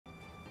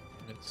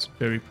It's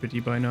very pretty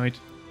by night.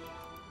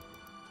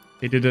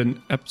 They did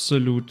an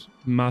absolute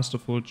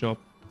masterful job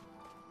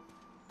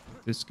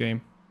with this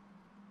game.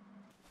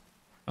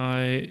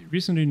 I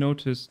recently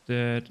noticed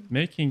that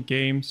making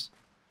games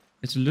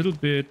is a little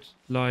bit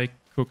like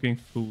cooking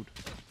food.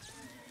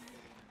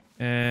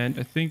 And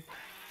I think,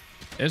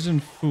 as in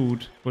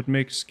food, what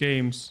makes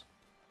games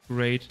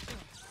great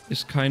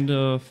is kind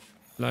of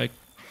like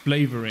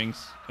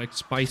flavorings, like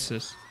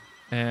spices,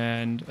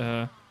 and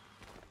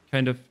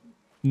kind of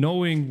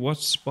knowing what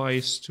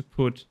spice to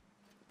put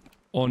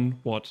on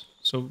what.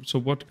 So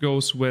what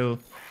goes well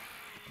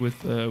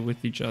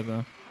with each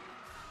other.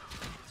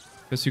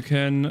 Because you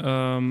can,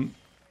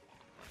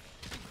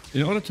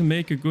 in order to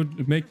make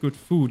good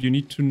food, you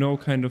need to know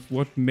kind of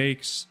what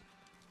makes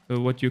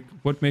what you're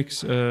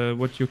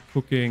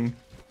cooking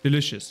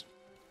delicious.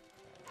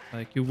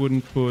 Like you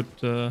wouldn't put,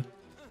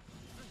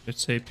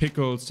 let's say,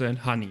 pickles and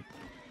honey.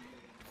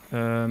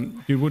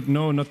 You would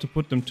know not to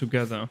put them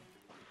together.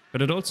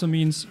 But it also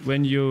means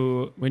when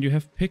you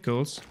have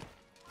pickles,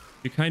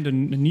 you kind of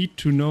need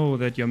to know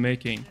that you're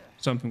making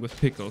something with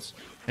pickles,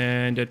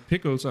 and that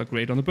pickles are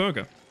great on a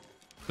burger.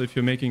 So if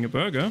you're making a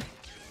burger,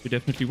 you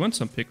definitely want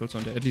some pickles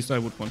on there. At least I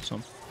would want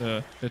some.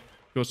 That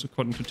goes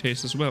according to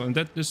taste as well, and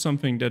that is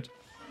something that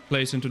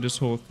plays into this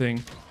whole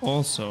thing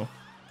also.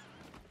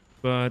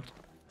 But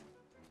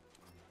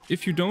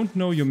if you don't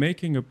know you're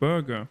making a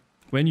burger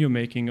when you're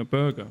making a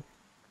burger,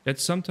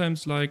 that's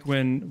sometimes like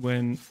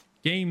when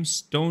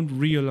games don't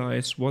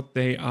realize what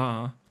they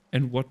are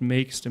and what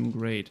makes them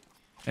great.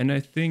 And I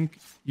think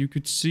you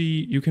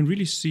can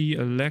really see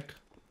a lack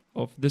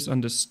of this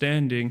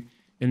understanding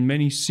in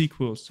many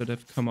sequels that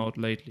have come out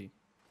lately.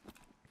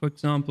 For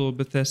example,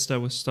 Bethesda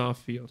with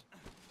Starfield.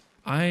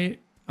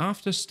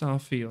 After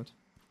Starfield,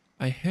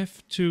 I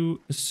have to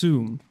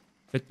assume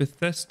that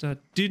Bethesda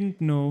didn't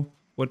know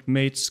what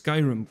made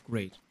Skyrim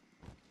great.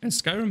 And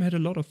Skyrim had a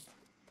lot of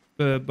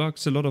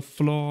bugs, a lot of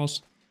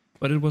flaws,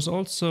 but it was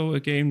also a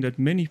game that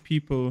many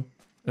people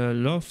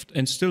loved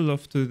and still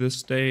love to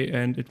this day,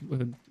 and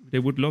they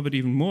would love it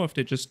even more if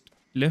they just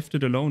left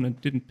it alone and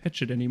didn't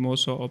patch it anymore,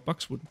 so our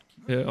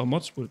our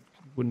mods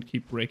wouldn't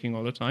keep breaking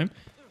all the time.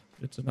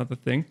 That's another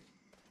thing.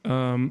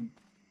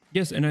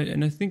 Yes,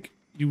 and I think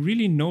you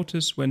really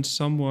notice when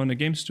a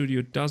game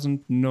studio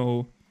doesn't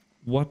know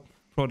what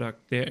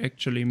product they're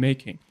actually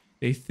making.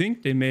 They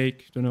think they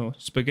make,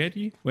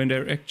 spaghetti when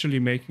they're actually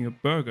making a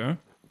burger,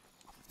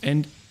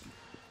 and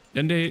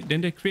then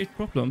they create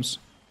problems.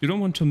 You don't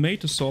want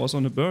tomato sauce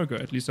on a burger.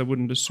 At least I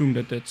wouldn't assume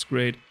that that's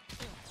great.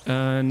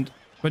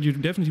 But you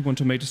definitely want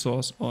tomato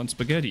sauce on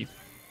spaghetti.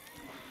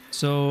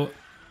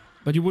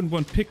 But you wouldn't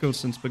want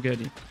pickles in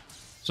spaghetti.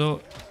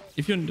 So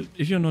if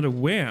you're not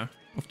aware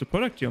of the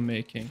product you're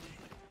making,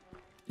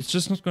 it's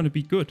just not going to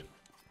be good.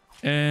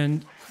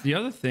 And the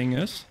other thing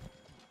is,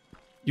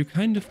 you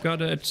kind of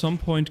gotta at some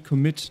point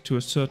commit to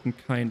a certain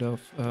kind of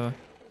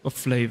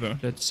flavor,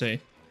 let's say.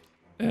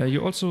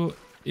 You also,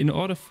 in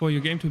order for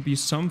your game to be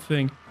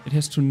something, it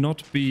has to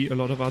not be a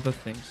lot of other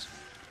things.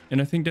 And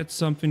I think that's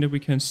something that we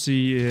can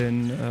see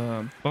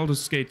in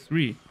Baldur's Gate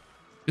 3.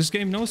 This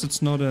game knows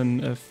it's not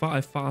a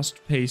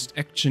fast-paced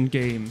action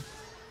game.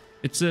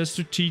 It's a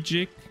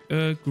strategic,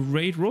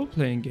 great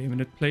role-playing game, and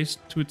it plays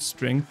to its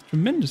strength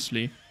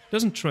tremendously. It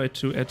doesn't try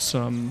to add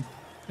some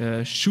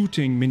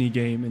shooting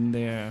minigame in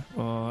there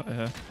or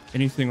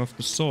anything of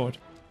the sort.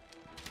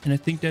 And I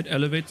think that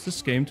elevates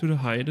this game to the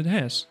height it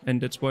has,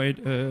 and that's why it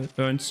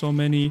earned so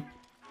many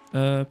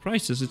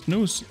prizes. It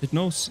knows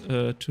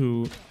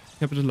to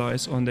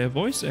capitalize on their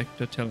voice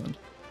actor talent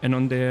and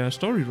on their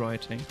story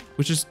writing,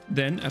 which is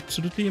then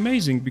absolutely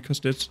amazing because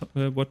that's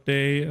what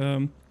they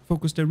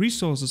focus their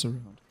resources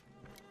around.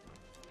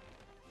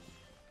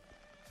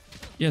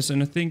 Yes,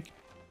 and I think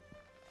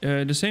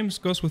the same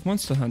goes with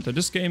Monster Hunter.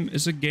 This game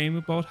is a game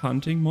about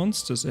hunting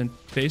monsters and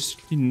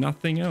basically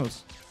nothing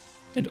else.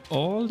 And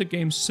all the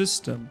game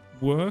system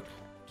work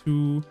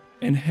to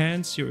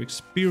enhance your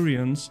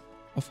experience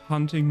of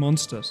hunting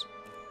monsters.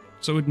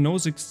 So it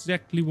knows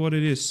exactly what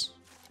it is,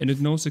 and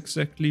it knows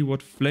exactly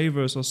what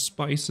flavors or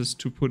spices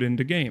to put in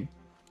the game,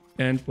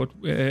 and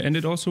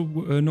it also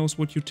knows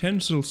what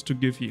utensils to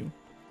give you.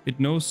 It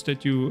knows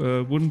that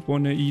you wouldn't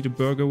want to eat a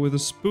burger with a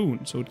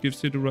spoon, so it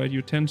gives you the right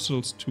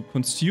utensils to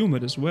consume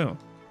it as well.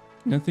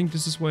 And I think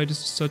this is why this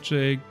is such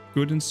a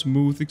good and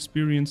smooth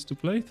experience to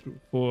play through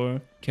for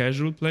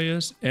casual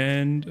players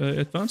and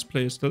advanced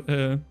players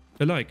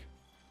alike.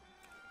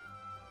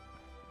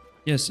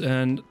 Yes,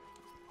 and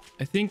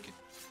I think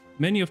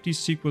many of these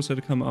sequels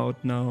that come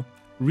out now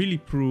really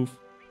prove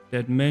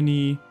that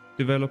many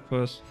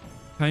developers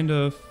kind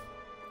of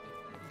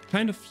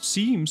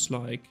seems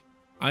like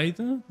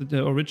either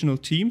the original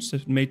teams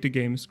that made the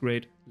games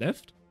great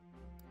left,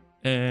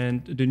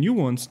 and the new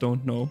ones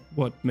don't know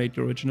what made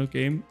the original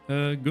game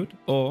good,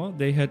 or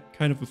they had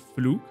kind of a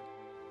fluke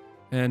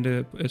and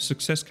a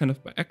success kind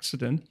of by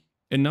accident,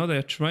 and now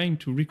they're trying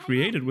to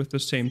recreate it with the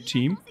same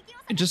team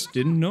and just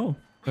didn't know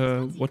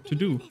what to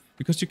do.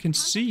 Because you can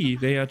see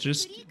they are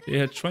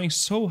trying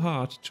so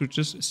hard to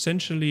just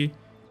essentially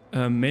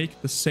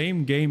make the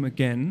same game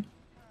again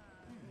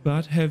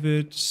but have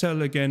it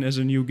sell again as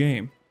a new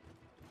game.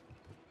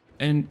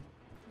 And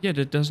yeah,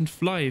 that doesn't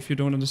fly if you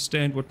don't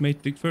understand what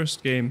made the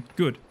first game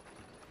good.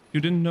 You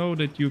didn't know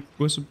that you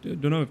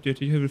don't know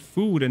if you have a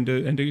food and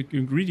the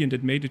ingredient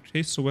that made it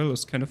taste so well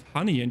is kind of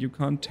honey, and you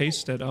can't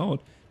taste that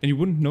out, and you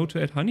wouldn't know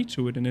to add honey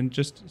to it, and then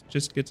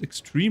just gets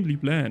extremely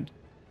bland.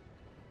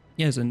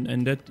 Yes,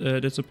 and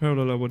that's a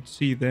parallel I would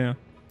see there.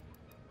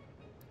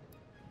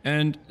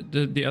 And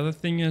the other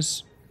thing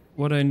is,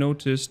 what I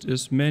noticed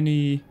is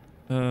many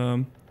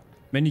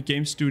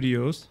game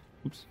studios.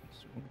 Oops,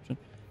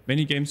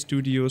 many game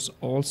studios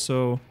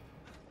also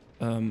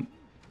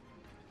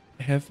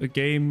have a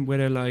game where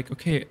they're like,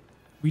 okay,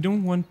 we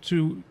don't want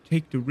to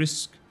take the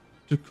risk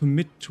to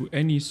commit to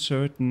any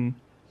certain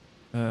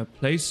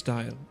play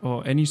style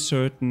or any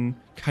certain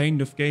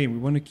kind of game. We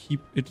want to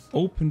keep it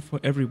open for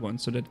everyone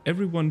so that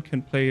everyone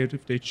can play it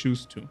if they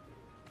choose to.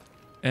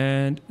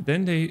 And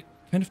then they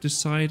kind of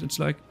decide, it's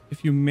like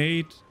if you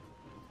made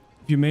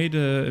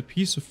a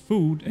piece of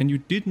food and you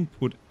didn't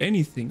put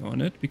anything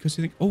on it because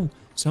you think, oh,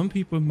 some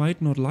people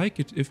might not like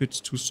it if it's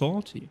too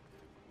salty.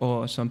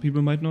 Or some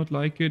people might not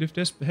like it if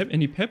there's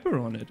any pepper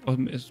on it. Or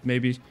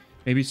maybe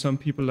some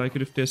people like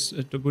it if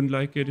they wouldn't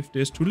like it if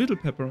there's too little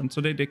pepper on. So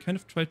they kind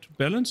of try to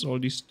balance all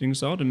these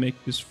things out and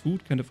make this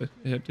food kind of,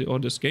 or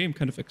this game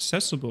kind of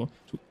accessible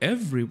to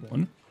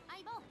everyone.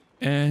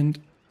 And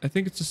I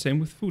think it's the same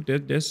with food.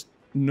 There's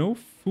no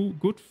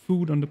good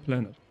food on the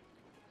planet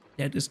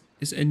that is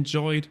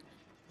enjoyed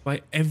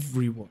by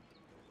everyone.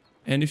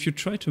 And if you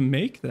try to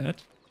make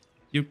that,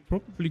 you're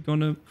probably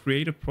gonna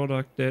create a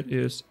product that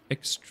is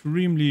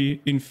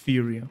extremely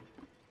inferior.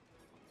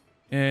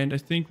 And I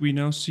think we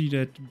now see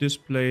that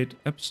displayed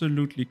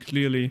absolutely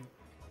clearly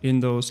in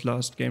those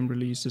last game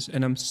releases.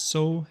 And I'm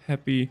so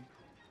happy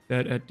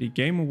that at the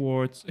Game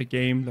Awards, a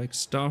game like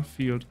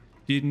Starfield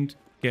didn't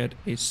get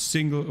a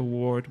single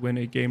award when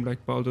a game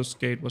like Baldur's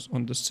Gate was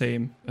on the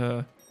same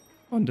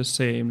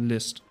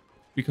list.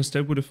 Because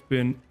that would have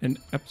been an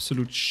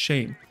absolute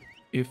shame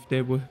if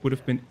there would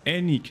have been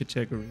any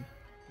category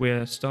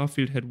where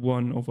Starfield had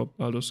won over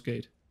Baldur's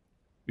Gate.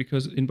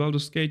 Because in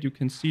Baldur's Gate you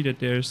can see that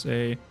there's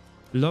a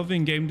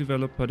loving game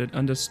developer that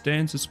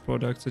understands its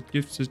products, that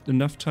gives it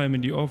enough time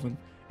in the oven.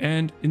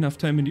 And enough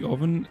time in the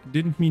oven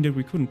didn't mean that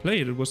we couldn't play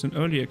it. It was in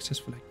early access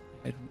for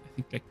I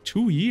think like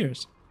 2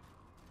 years.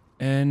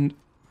 And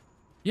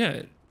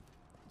yeah,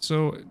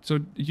 so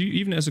you,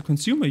 even as a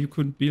consumer, you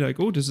couldn't be like,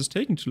 oh, this is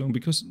taking too long,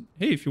 because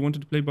hey, if you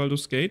wanted to play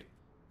Baldur's Gate,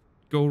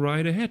 go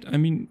right ahead. I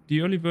mean,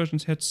 the early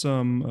versions had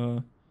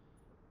some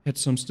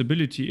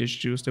stability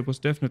issues. That was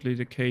definitely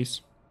the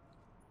case.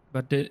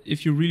 But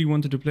if you really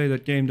wanted to play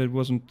that game, that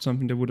wasn't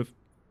something that would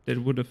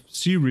have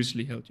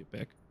seriously held you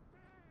back.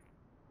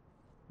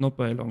 Not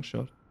by a long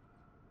shot.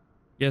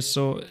 Yes,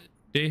 so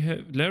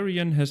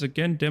Larian has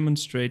again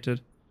demonstrated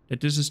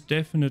that this is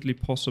definitely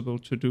possible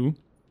to do,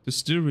 to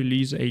still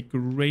release a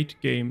great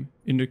game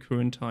in the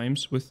current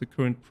times with the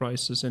current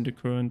prices and the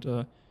current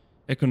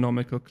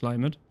economical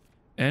climate.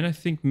 And I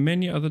think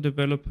many other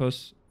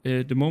developers,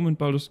 the moment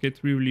Baldur's Gate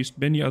 3 released,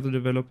 many other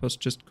developers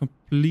just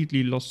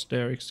completely lost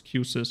their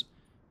excuses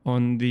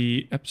on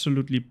the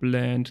absolutely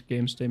bland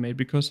games they made,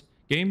 because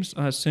games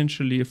are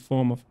essentially a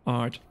form of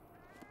art.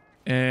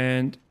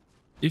 And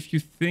if you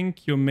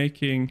think you're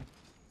making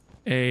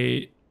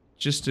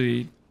just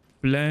a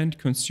bland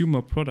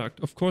consumer product,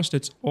 of course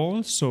that's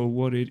also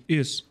what it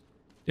is.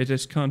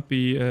 This can't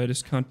be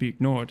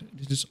ignored.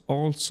 It is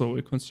also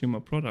a consumer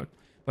product,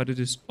 but it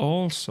is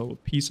also a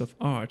piece of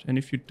art. And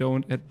if you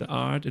don't add the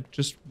art, it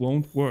just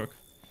won't work.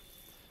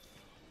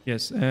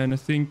 Yes, and I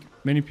think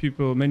many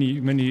people,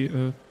 many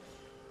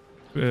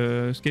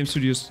game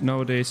studios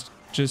nowadays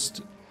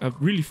just are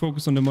really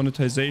focused on the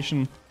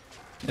monetization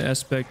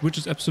aspect, which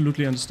is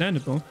absolutely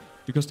understandable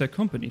because they're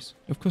companies.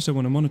 Of course they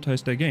want to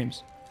monetize their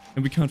games,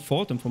 and we can't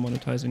fault them for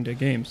monetizing their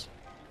games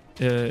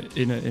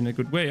in a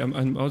good way.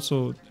 I'm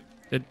also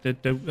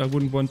that I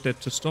wouldn't want that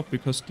to stop,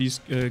 because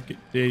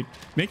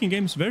making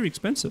games very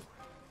expensive.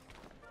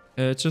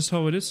 It's just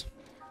how it is.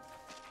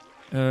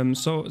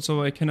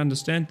 So I can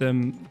understand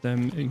them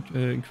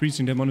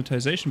increasing their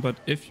monetization, but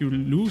if you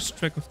lose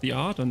track of the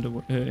art in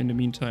the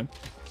meantime,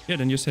 yeah,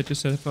 then you set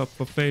yourself up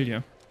for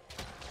failure.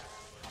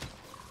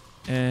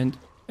 And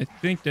I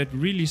think that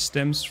really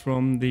stems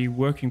from the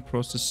working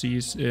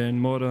processes in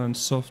modern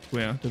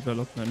software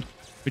development,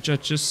 which are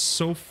just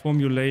so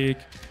formulaic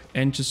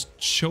and just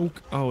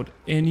choke out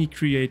any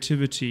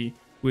creativity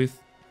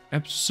with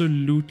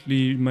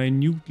absolutely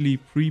minutely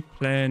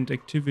pre-planned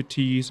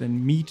activities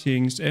and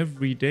meetings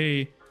every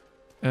day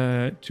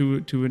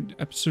to an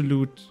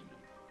absolute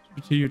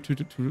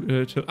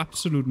to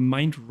absolute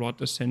mind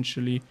rot,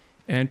 essentially,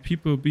 and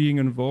people being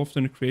involved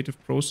in a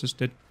creative process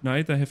that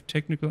neither have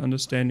technical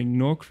understanding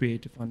nor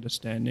creative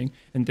understanding,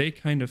 and they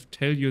kind of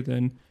tell you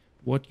then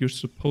what you're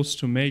supposed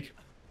to make.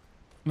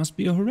 Must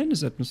be a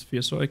horrendous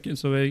atmosphere. So I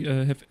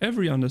have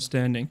every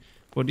understanding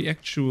for the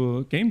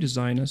actual game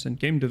designers and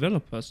game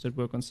developers that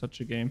work on such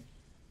a game.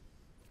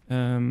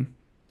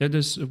 That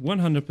is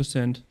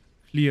 100%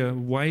 clear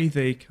why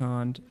they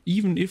can't.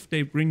 Even if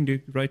they bring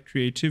the right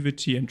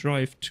creativity and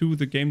drive to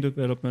the game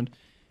development,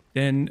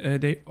 then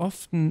they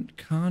often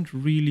can't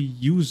really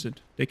use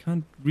it. They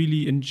can't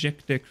really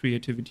inject their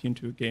creativity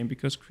into a game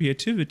because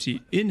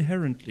creativity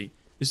inherently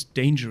is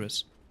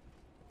dangerous.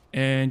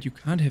 And you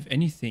can't have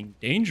anything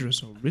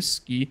dangerous or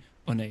risky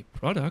on a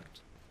product.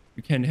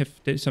 You can have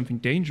something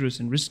dangerous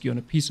and risky on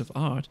a piece of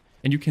art.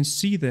 And you can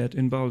see that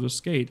in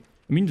Baldur's Gate.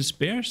 I mean, the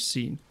Spears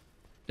scene,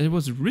 it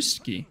was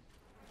risky,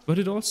 but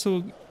it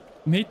also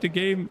made the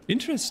game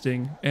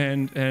interesting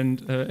and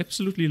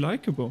absolutely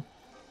likable.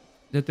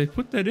 That they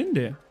put that in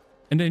there.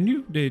 And they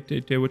knew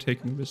they were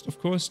taking a risk.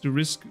 Of course, the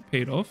risk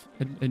paid off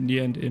in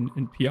the end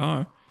in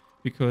PR,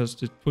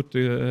 because it put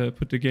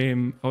the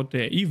game out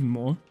there even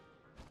more.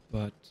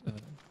 But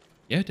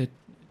yeah,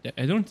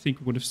 I don't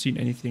think we would have seen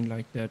anything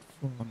like that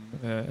from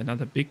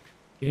another big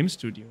game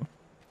studio.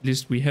 At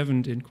least we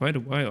haven't in quite a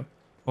while,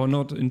 or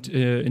not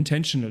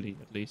intentionally,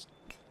 at least.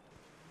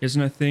 Yes,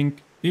 and I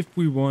think if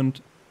we want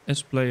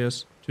as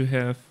players to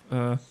have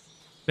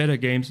better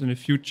games in the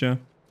future,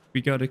 we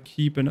gotta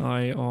keep an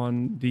eye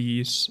on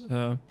these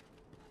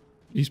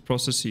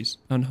processes,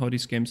 on how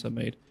these games are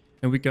made.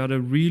 And we gotta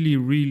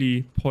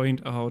really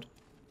point out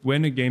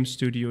when a game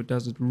studio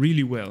does it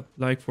really well,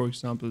 like for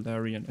example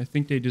Larian. I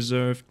think they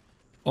deserved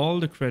all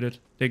the credit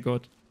they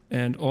got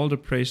and all the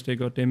praise they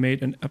got. They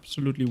made an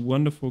absolutely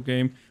wonderful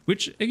game,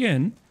 which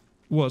again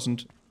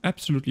wasn't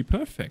absolutely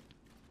perfect.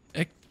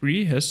 Act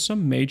 3 has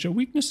some major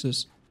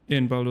weaknesses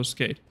in Baldur's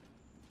Gate.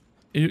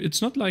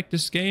 It's not like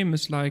this game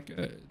is like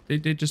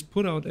they just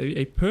put out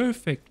a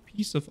perfect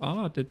piece of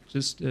art that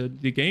just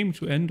the game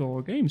to end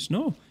all games.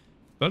 No,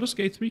 Baldur's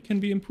Gate 3 can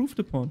be improved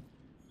upon,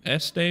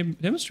 as they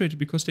demonstrated,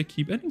 because they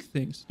keep adding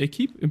things. They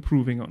keep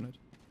improving on it.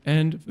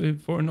 And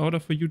in order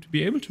for you to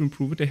be able to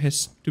improve it, there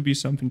has to be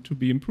something to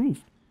be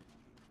improved.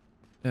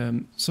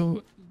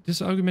 So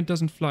this argument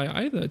doesn't fly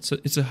either.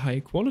 It's a high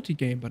quality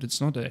game, but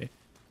it's not a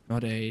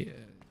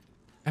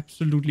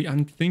absolutely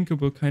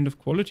unthinkable kind of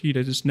quality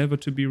that is never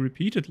to be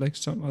repeated like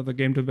some other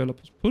game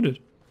developers put it.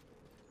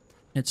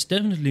 It's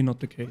definitely not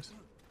the case.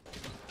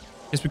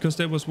 It's because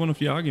that was one of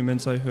the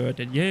arguments I heard,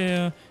 that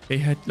yeah, they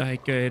had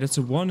like that's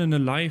a one in a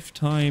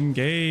lifetime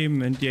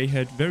game, and they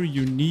had very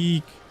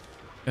unique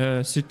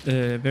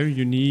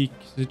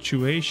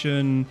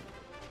situation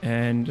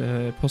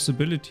and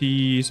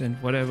possibilities and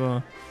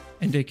whatever,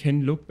 and they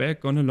can look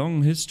back on a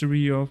long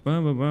history of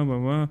blah blah blah blah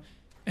blah,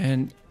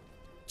 and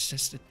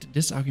just,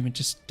 this argument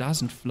just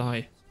doesn't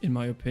fly, in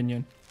my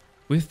opinion.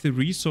 With the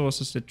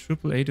resources that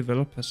AAA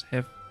developers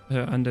have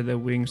under their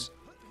wings,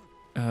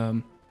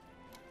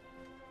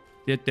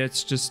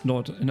 that's just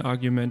not an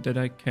argument that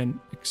I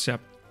can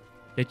accept.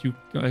 That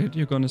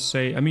you're gonna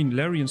say, I mean,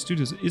 Larian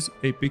Studios is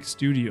a big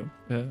studio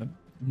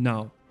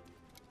now.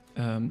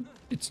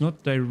 It's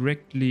not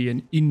directly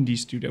an indie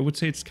studio. I would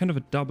say it's kind of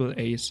a double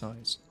A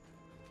size.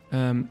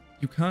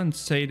 You can't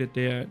say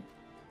that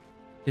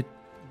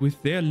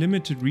with their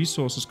limited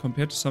resources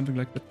compared to something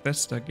like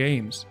Bethesda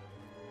Games,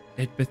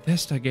 that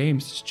Bethesda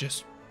Games is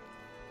just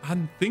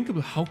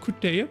unthinkable. How could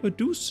they ever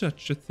do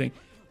such a thing?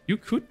 You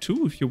could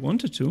too if you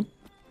wanted to.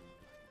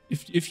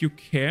 If you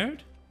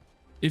cared,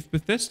 if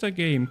Bethesda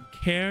Game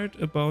cared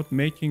about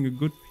making a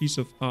good piece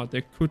of art,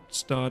 they could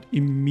start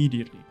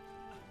immediately.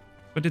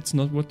 But it's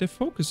not what their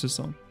focus is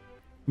on.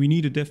 We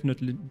need a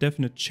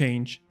definite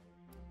change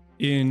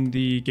in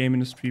the game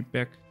industry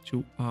back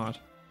to art.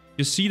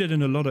 You see that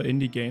in a lot of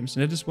indie games,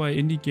 and that is why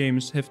indie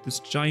games have this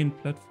giant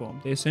platform.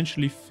 They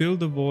essentially fill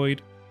the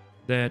void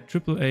that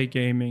AAA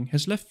gaming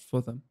has left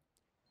for them.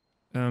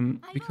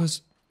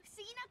 Because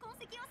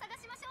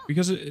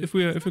if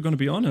we're going to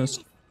be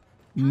honest,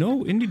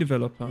 no indie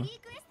developer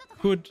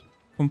could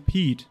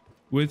compete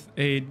with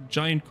a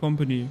giant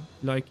company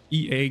like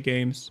EA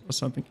Games or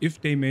something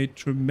if they made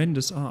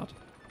tremendous art.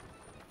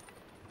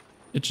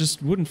 It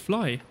just wouldn't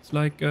fly. It's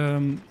like I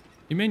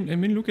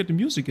mean, look at the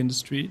music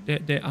industry.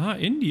 There are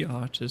indie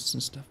artists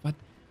and stuff, but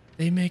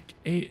they make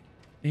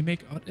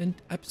art an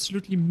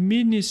absolutely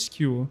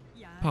minuscule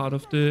part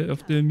of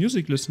the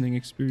music listening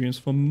experience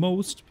for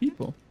most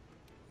people.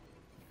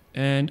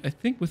 And I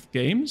think with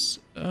games,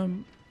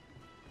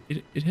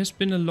 it has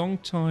been a long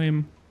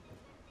time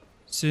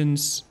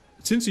since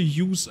you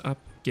use up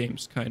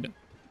games, kind of.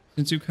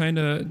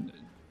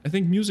 I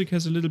think music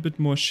has a little bit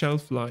more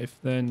shelf life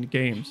than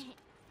games.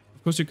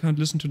 Of course, you can't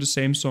listen to the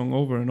same song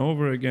over and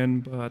over again,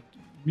 but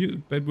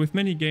with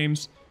many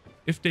games,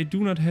 if they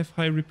do not have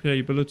high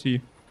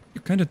replayability,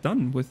 you're kind of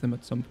done with them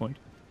at some point.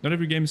 Not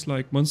every game is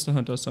like Monster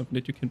Hunter or something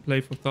that you can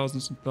play for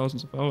thousands and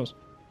thousands of hours.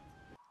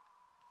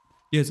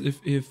 Yes,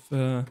 if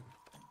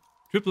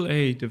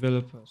AAA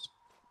developers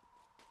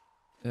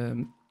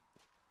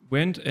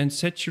went and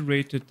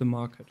saturated the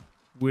market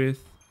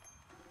with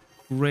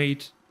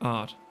great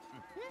art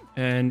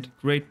and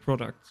great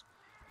products,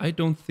 I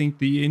don't think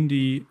the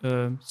indie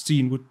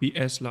scene would be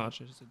as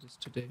large as it is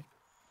today.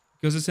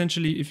 Because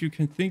essentially, if you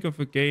can think of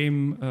a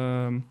game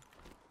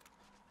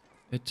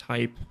a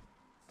type,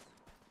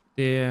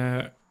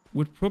 there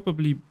would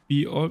probably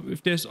be,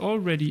 if there's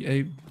already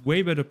a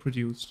way better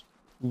produced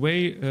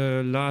way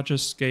larger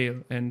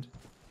scale and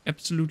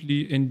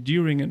absolutely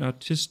endearing and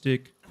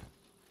artistic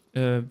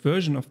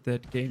version of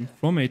that game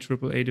from a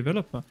AAA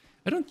developer,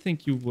 I don't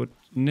think you would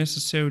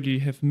necessarily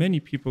have many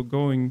people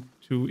going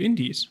to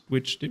indies,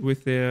 which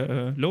with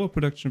their lower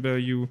production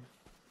value,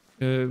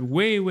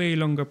 way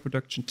longer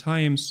production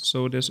times,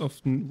 so there's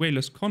often way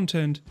less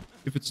content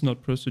if it's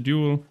not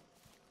procedural,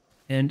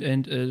 and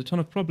a ton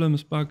of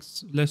problems,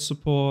 bugs, less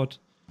support,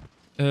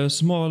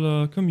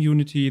 smaller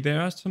community.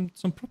 There are some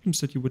problems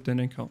that you would then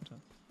encounter.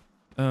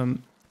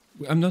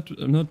 I'm not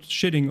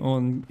shitting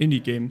on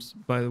indie games,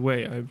 by the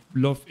way. I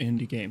love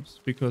indie games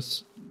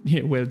because,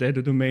 yeah, well, they're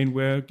the domain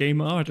where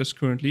game art is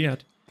currently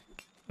at.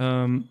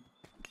 And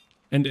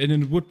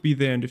it would be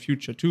there in the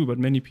future too, but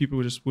many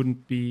people just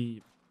wouldn't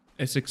be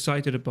as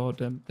excited about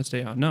them as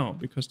they are now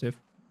because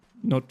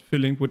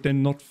would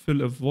then not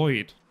fill a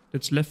void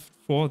that's left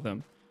for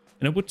them.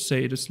 And I would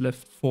say it is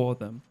left for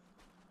them.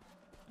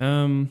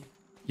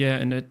 Yeah,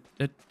 and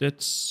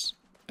that's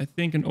I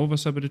think an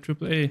oversight by the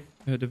AAA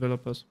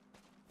developers.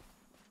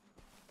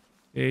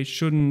 They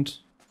shouldn't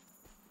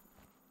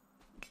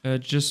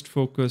just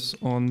focus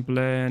on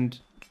bland,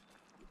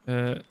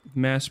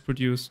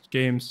 mass-produced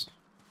games.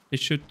 They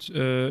should.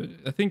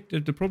 I think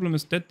that the problem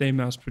is that they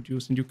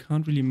mass-produce, and you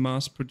can't really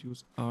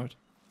mass-produce art.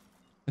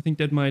 I think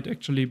that might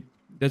actually.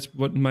 That's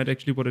what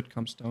it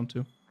comes down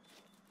to.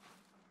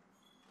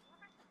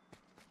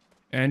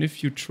 And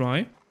if you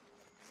try,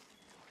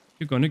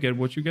 you're gonna get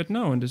what you get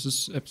now, and this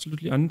is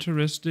absolutely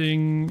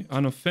uninteresting,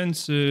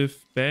 unoffensive,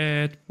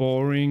 bad,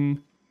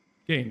 boring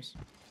games.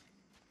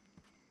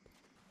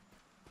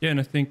 Yeah, and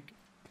I think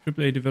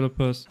AAA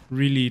developers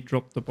really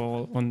dropped the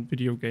ball on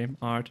video game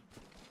art.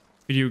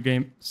 Video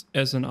games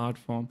as an art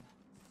form.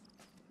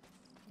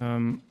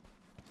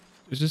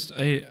 It's just,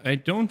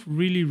 I don't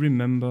really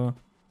remember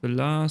the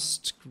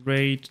last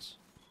great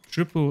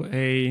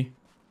AAA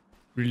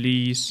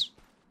release,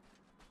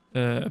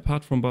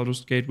 apart from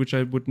Baldur's Gate, which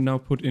I would now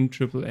put in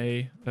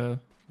AAA,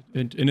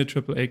 in a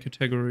AAA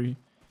category,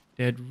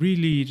 that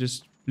really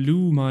just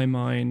blew my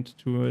mind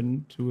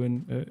in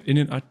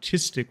an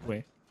artistic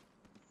way.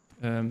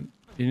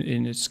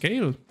 In a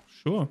scale,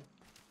 sure.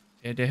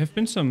 Yeah, there have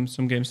been some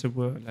games that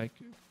were like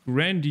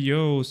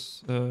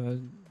grandiose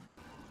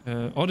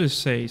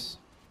odysseys.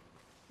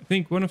 I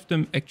think one of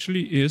them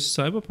actually is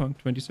Cyberpunk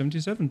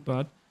 2077,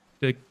 but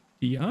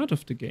the art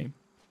of the game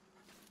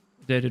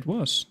that it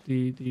was,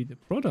 the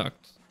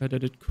product that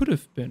it could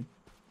have been,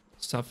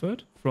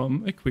 suffered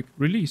from a quick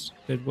release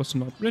that was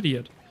not ready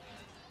yet.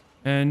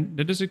 And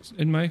that is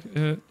in my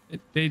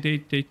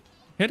they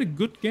had a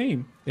good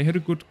game. They had a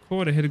good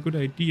core. They had a good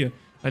idea.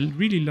 I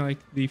really like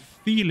the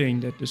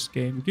feeling that this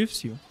game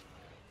gives you.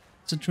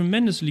 It's a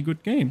tremendously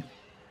good game,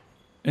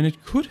 and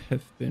it could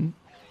have been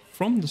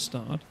from the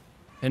start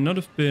and not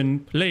have been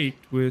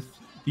plagued with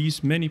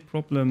these many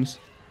problems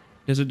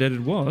as that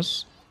it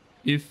was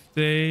if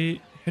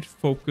they had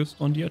focused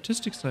on the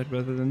artistic side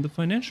rather than the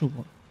financial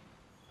one.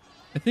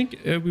 I think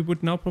we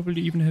would now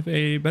probably even have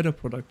a better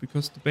product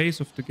because the base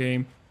of the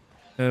game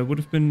would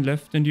have been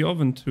left in the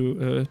oven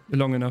to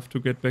long enough to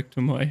get back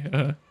to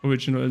my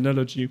original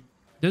analogy.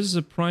 This is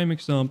a prime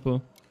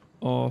example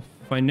of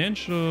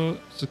financial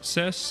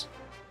success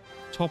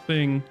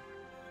topping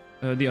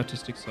the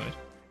artistic side.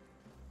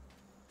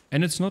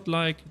 And it's not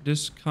like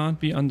this can't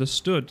be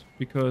understood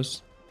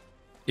because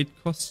it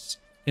costs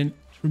a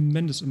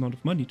tremendous amount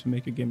of money to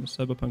make a game of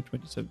Cyberpunk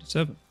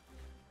 2077.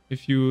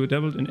 If you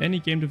dabbled in any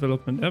game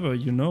development ever,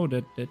 you know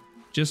that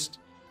just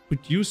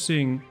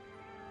producing...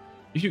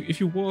 If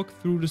you walk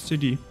through the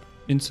city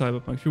in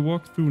Cyberpunk, if you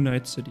walk through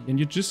Night City and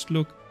you just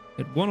look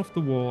at one of the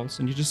walls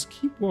and you just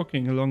keep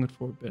walking along it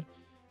for a bit,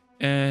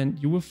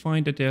 and you will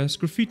find that there's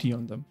graffiti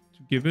on them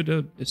to give it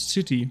a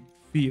city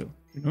feel,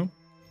 you know?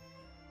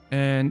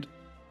 And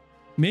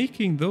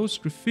making those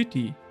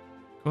graffiti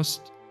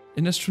cost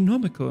an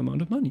astronomical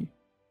amount of money.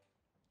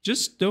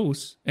 Just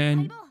those,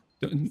 and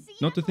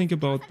not to think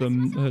about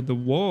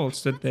the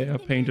walls that they are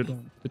painted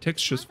on, the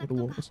textures for the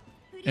walls,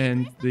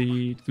 and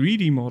the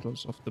 3D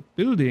models of the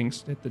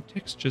buildings that the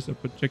textures are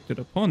projected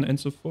upon, and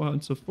so forth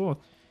and so forth.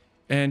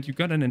 And you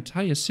got an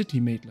entire city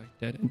made like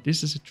that, and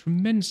this is a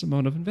tremendous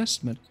amount of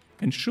investment.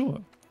 And sure,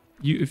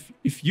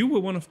 if you were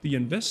one of the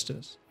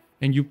investors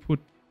and you put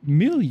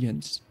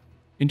millions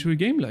into a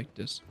game like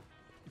this,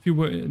 if you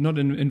were not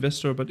an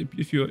investor, but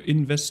if you're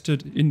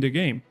invested in the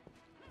game,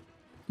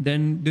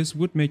 then this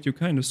would make you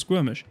kind of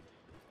squirmish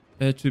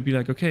to be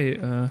like, okay,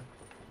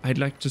 I'd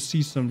like to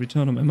see some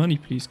return on my money,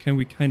 please. Can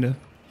we kind of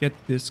get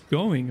this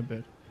going a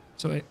bit?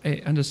 So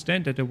I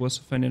understand that there was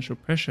financial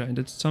pressure, and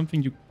it's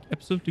something you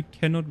absolutely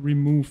cannot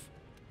remove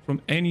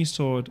from any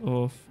sort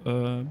of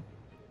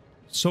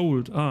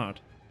sold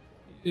art.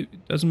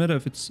 It doesn't matter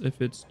if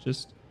it's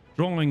just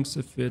drawings,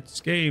 if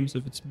it's games,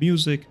 if it's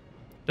music.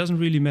 It doesn't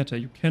really matter.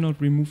 You cannot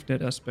remove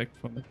that aspect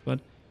from it, but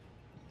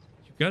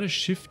you gotta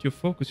shift your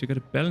focus. You gotta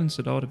balance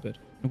it out a bit.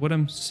 And what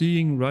I'm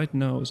seeing right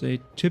now is a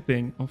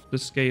tipping of the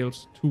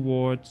scales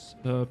towards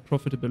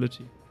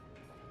profitability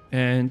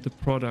and the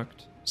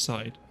product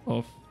side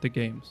of the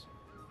games.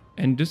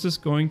 And this is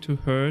going to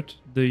hurt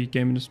the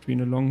game industry in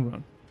the long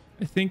run.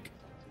 I think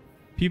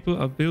people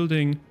are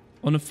building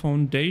on a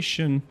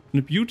foundation, on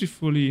a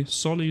beautifully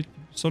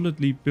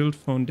solidly built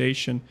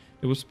foundation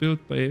that was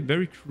built by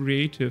very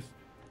creative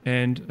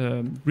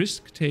and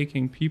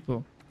risk-taking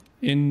people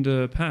in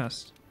the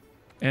past.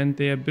 And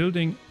they are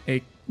building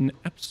an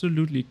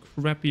absolutely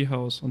crappy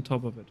house on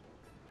top of it.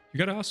 You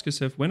gotta ask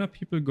yourself, when are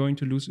people going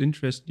to lose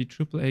interest in the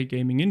AAA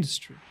gaming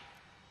industry?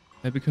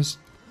 Because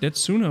that's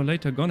sooner or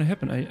later gonna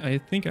happen. I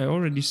think I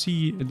already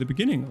see at the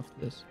beginning of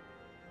this.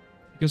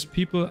 Because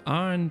people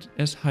aren't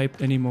as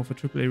hyped anymore for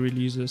AAA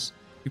releases.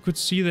 You could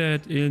see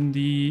that in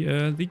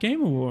the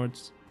Game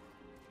Awards.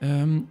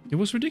 It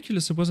was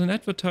ridiculous. There was an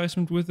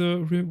advertisement with a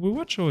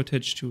reward show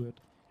attached to it.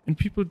 And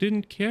people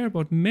didn't care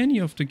about many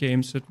of the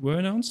games that were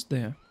announced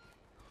there.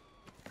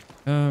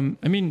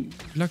 I mean,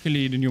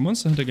 luckily the new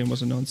Monster Hunter game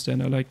was announced there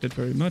and I liked it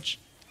very much.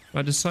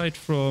 But aside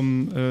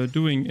from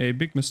doing a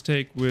big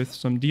mistake with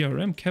some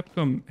DRM,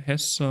 Capcom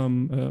has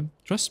some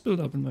trust build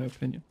up in my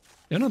opinion.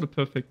 They're not a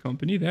perfect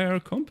company, they are a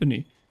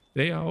company.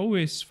 They are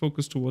always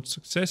focused towards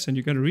success, and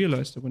you gotta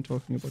realize that when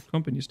talking about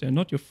companies, they're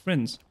not your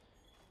friends.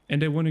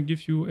 And they want to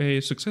give you a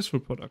successful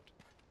product.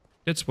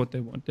 That's what they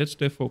want, that's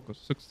their focus,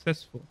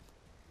 successful.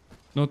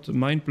 Not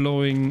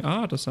mind-blowing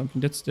art or something,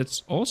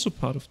 that's also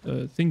part of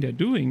the thing they're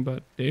doing,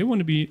 but they want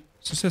to be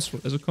successful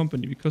as a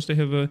company because they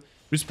have a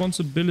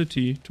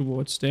responsibility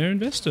towards their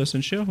investors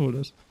and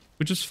shareholders,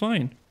 which is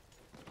fine.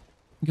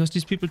 Because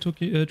these people took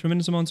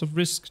tremendous amounts of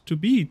risk to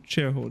be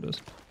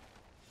shareholders.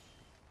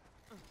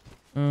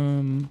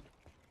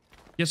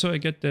 Yeah, so I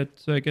get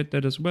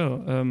that as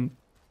well.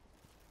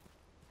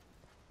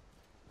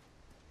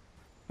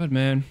 But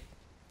man,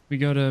 we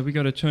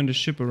gotta turn the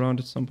ship around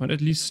at some point.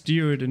 At least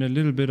steer it in a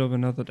little bit of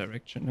another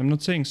direction. I'm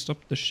not saying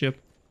stop the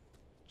ship.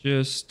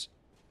 Just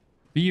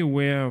be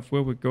aware of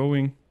where we're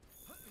going.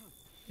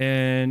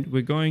 And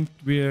we're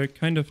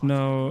kind of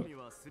now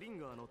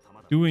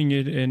doing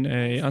it in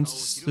a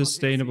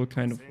unsustainable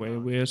kind of way.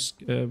 We're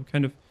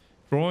kind of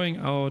drawing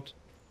out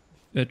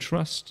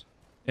trust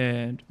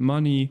and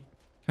money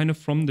kind of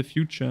from the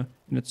future,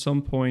 and at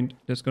some point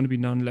there's going to be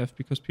none left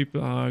because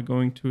people are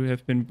going to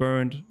have been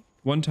burned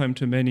one time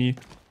too many,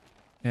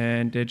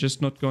 and they're just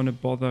not going to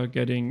bother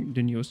getting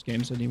the newest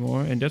games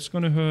anymore, and that's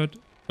going to hurt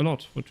a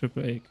lot for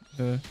AAA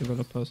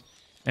developers.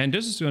 And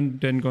this is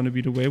then going to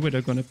be the way where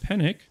they're going to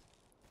panic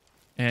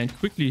and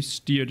quickly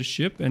steer the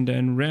ship and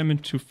then ram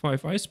into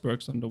 5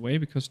 icebergs on the way,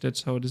 because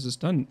that's how this is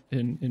done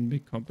in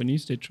big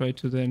companies. They try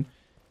to then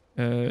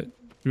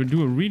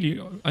do a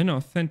really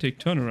unauthentic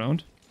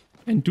turnaround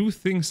and do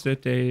things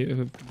that they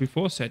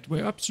before said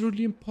were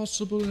absolutely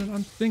impossible and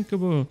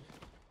unthinkable.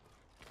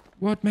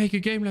 What, make a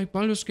game like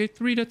Baldur's Gate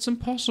 3? That's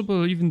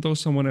impossible, even though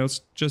someone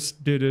else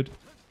just did it.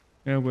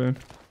 Yeah, well,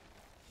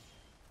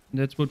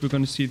 that's what we're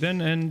gonna see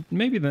then, and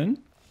maybe then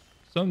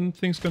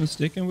something's gonna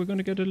stick and we're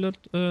gonna get a lot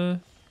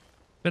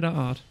better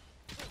art.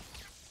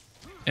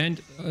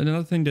 And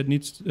another thing that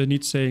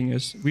needs saying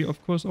is, we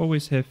of course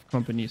always have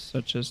companies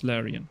such as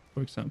Larian,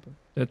 for example.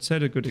 That's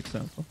a good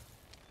example.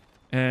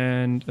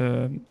 And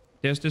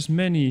there's this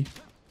many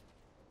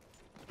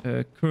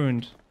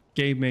current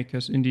game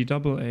makers in the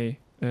AA,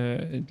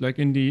 like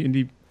in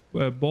the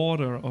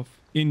border of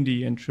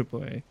indie and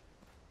AAA,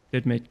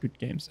 that made good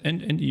games.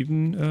 And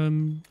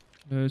even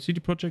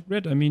CD Projekt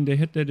Red. I mean, they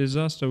had their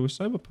disaster with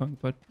Cyberpunk,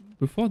 but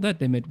before that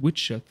they made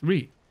Witcher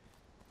 3,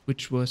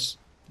 which was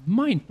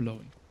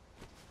mind-blowing.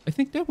 I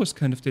think that was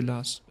kind of the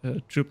last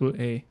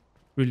AAA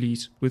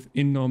release with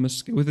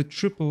with a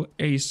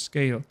AAA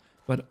scale,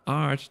 but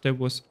art that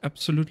was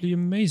absolutely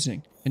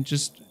amazing and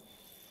just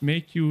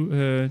make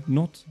you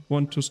not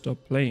want to stop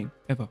playing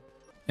ever.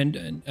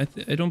 And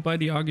I don't buy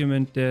the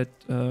argument that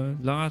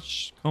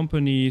large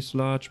companies,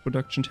 large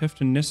productions have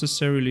to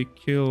necessarily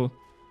kill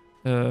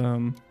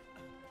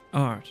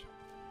art,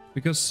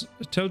 because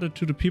tell that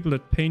to the people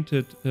that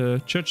painted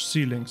church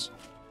ceilings.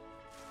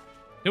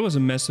 It was a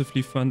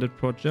massively funded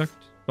project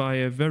by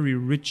a very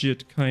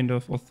rigid kind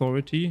of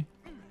authority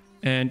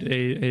and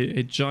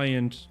a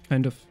giant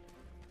kind of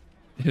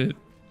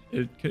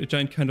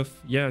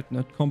yeah,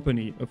 not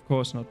company, of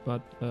course not,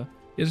 but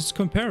it's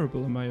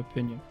comparable in my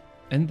opinion,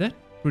 and that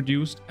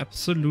produced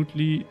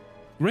absolutely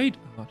great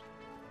art.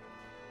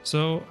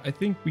 So I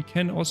think we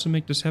can also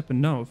make this happen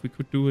now. If we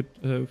could do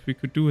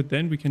it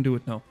then, we can do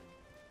it now.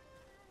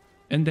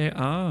 And there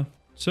are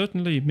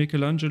certainly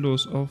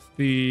Michelangelos of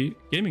the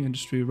gaming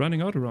industry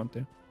running out around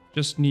there.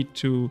 Just need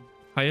to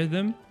hire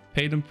them,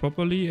 pay them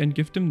properly, and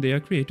give them their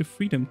creative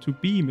freedom to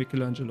be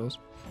Michelangelos.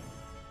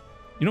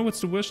 You know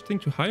what's the worst thing?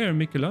 To hire a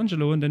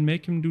Michelangelo and then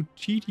make him do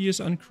tedious,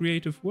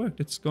 uncreative work.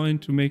 That's going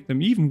to make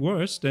them even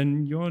worse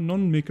than your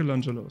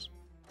non-Michelangelos.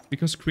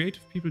 Because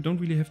creative people don't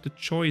really have the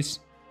choice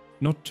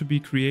not to be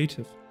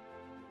creative.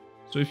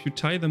 So if you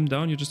tie them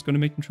down, you're just going to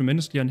make them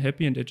tremendously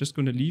unhappy, and they're just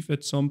going to leave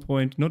at some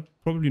point.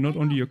 Probably not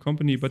only your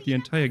company, but the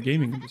entire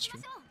gaming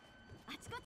industry.